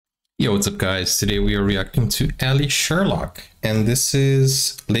Yo, what's up guys? Today we are reacting to Allie Sherlock, and this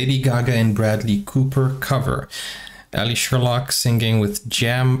is Lady Gaga and Bradley Cooper cover. Allie Sherlock singing with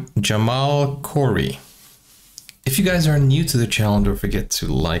Jamal Corrie. If you guys are new to the channel, don't forget to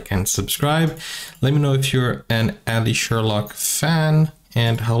like and subscribe. Let me know if you're an Allie Sherlock fan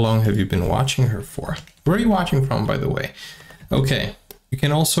and how long have you been watching her for. Where are you watching from, by the way? Okay, you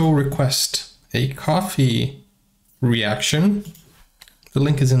can also request a coffee reaction. The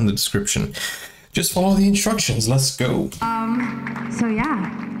link is in the description. Just follow the instructions. Let's go. So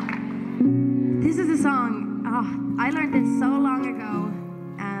yeah, this is a song. Oh, I learned it so long ago,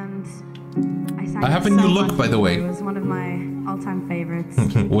 and I sang I have it a new so look, much. by the way. It was one of my all-time favorites.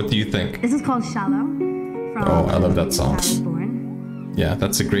 What do you think? This is called Shallow. From Oh, I love that song. Born. Yeah,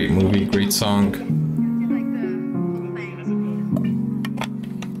 that's a great movie, great song.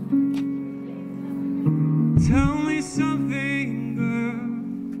 Tell me something, girl.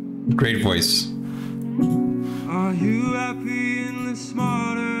 Great voice. Are you happy in this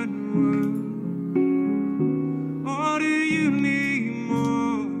modern world? Or do you need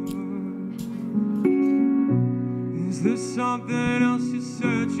more? Is there something else you're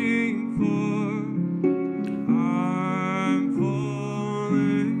searching for? I'm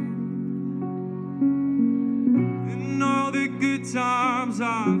falling. In all the good times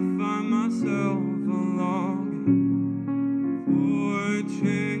I find myself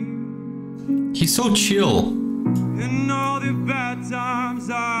He's so chill. In all the bad times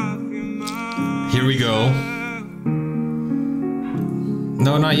I feel my Here we go.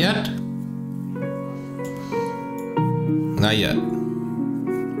 No, not yet. Not yet.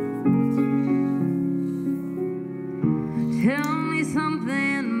 Tell me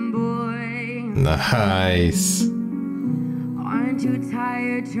something, boy. Nice. Aren't you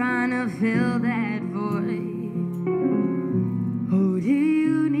tired trying to fill that void? Oh, do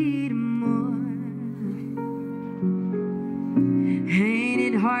you need more? Ain't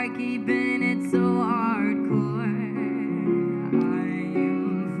it hard keeping it so hardcore?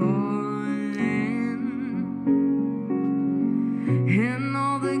 I'm falling. In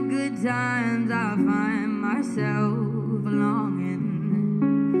all the good times I find myself longing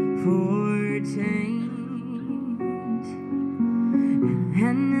for change.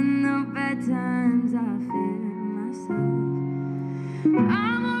 And in the bad times I fear myself.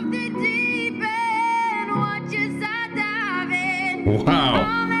 I'm off the deep end, watch as I dive in. Wow.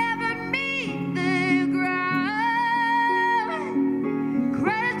 I'll never meet the ground.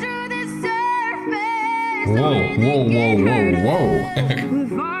 Crash through the surface. Whoa. We're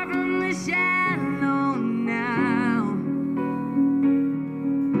far from the shallow now.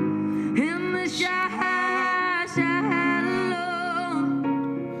 In the shallow.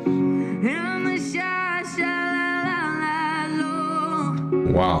 In the shallow.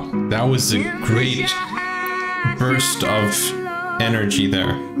 Wow, that was a great burst of energy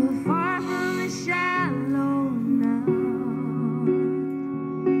there.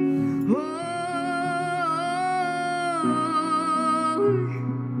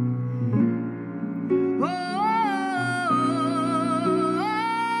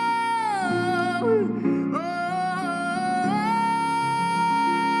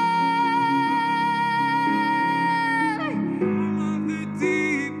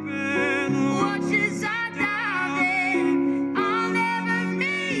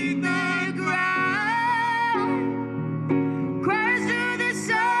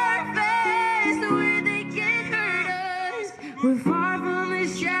 We're far from the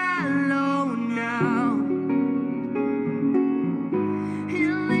shallow now.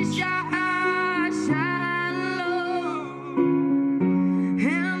 In the shallow.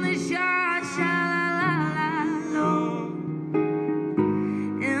 In the shallow.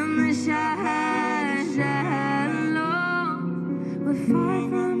 In the shallow. We're far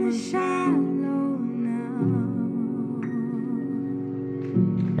from the shallow now.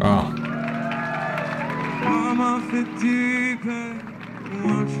 Wow. I'm off the deep end,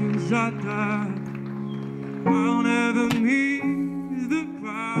 watching as I die. I'll never meet the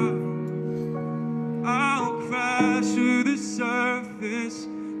crowd. I'll crash through the surface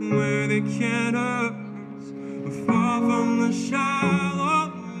where they can't hurt us. We're far from the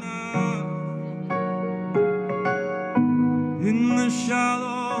shallow now. In the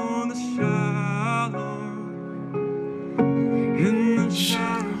shallow, the shallow. In the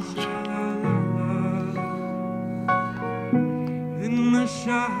shallow. In the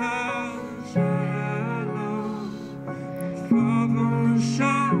shallow, far from the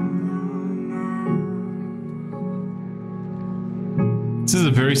shallow. This is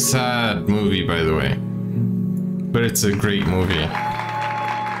a very sad movie, by the way, but it's a great movie.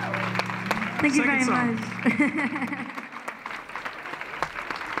 Thank you very song. much.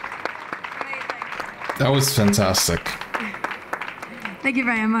 That was fantastic. Thank you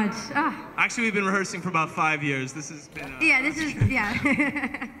very much. Ah. Actually, we've been rehearsing for about 5 years. This has been. Yeah, this is, yeah. What do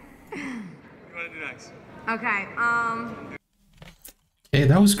you want to do next? Okay, Hey,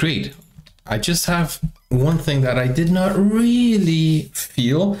 that was great. I just have one thing that I did not really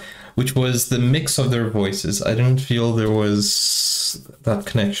feel, which was the mix of their voices. I didn't feel there was that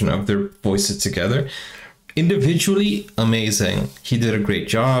connection of their voices together. Individually, amazing. He did a great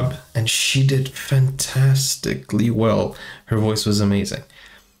job, and she did fantastically well. Her voice was amazing.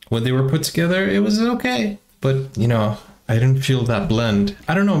 When they were put together, it was okay. But, you know, I didn't feel that blend.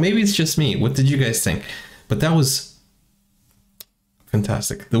 I don't know, maybe it's just me. What did you guys think? But that was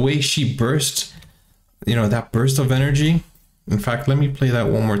fantastic. The way she burst, you know, that burst of energy. In fact, let me play that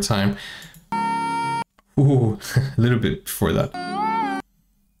one more time. Ooh, a little bit before that.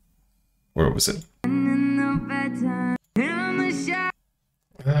 Where was it?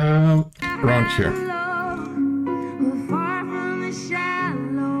 Around here.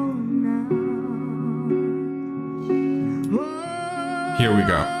 Here we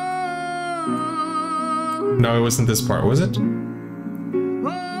go. No, it wasn't this part, was it?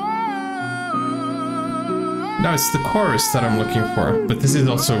 No, it's the chorus that I'm looking for, but this is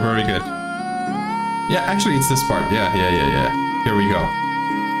also very good. Yeah, actually, it's this part. Yeah. Here we go.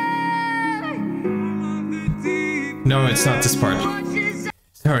 No, it's not this part.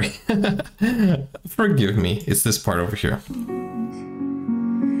 Sorry. Forgive me. It's this part over here.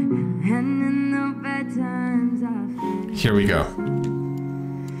 Here we go.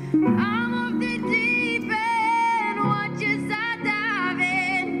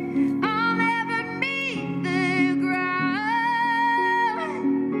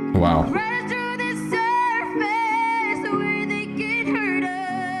 Wow.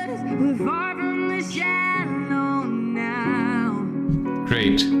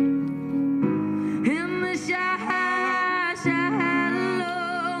 Great. Great.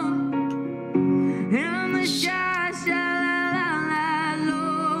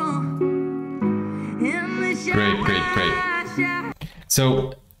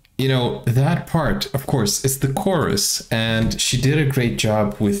 So, you know, that part, of course, is the chorus, and she did a great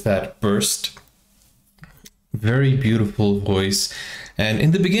job with that burst. Very beautiful voice. And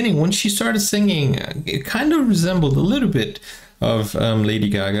in the beginning, when she started singing, it kind of resembled a little bit of Lady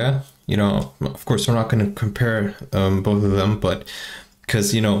Gaga. You know, of course, we're not going to compare both of them, but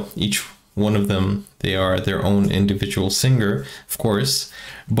because, you know, each one of them, they are their own individual singer, of course.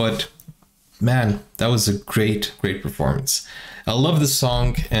 But man, that was a great performance. I love the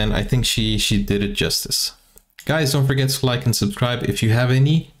song, and I think she did it justice. Guys, don't forget to like and subscribe. If you have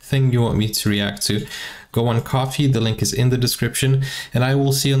anything you want me to react to, go on Coffee. The link is in the description, and I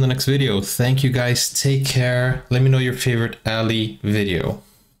will see you in the next video. Thank you guys. Take care. Let me know your favorite Allie video.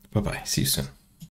 Bye-bye. See you soon.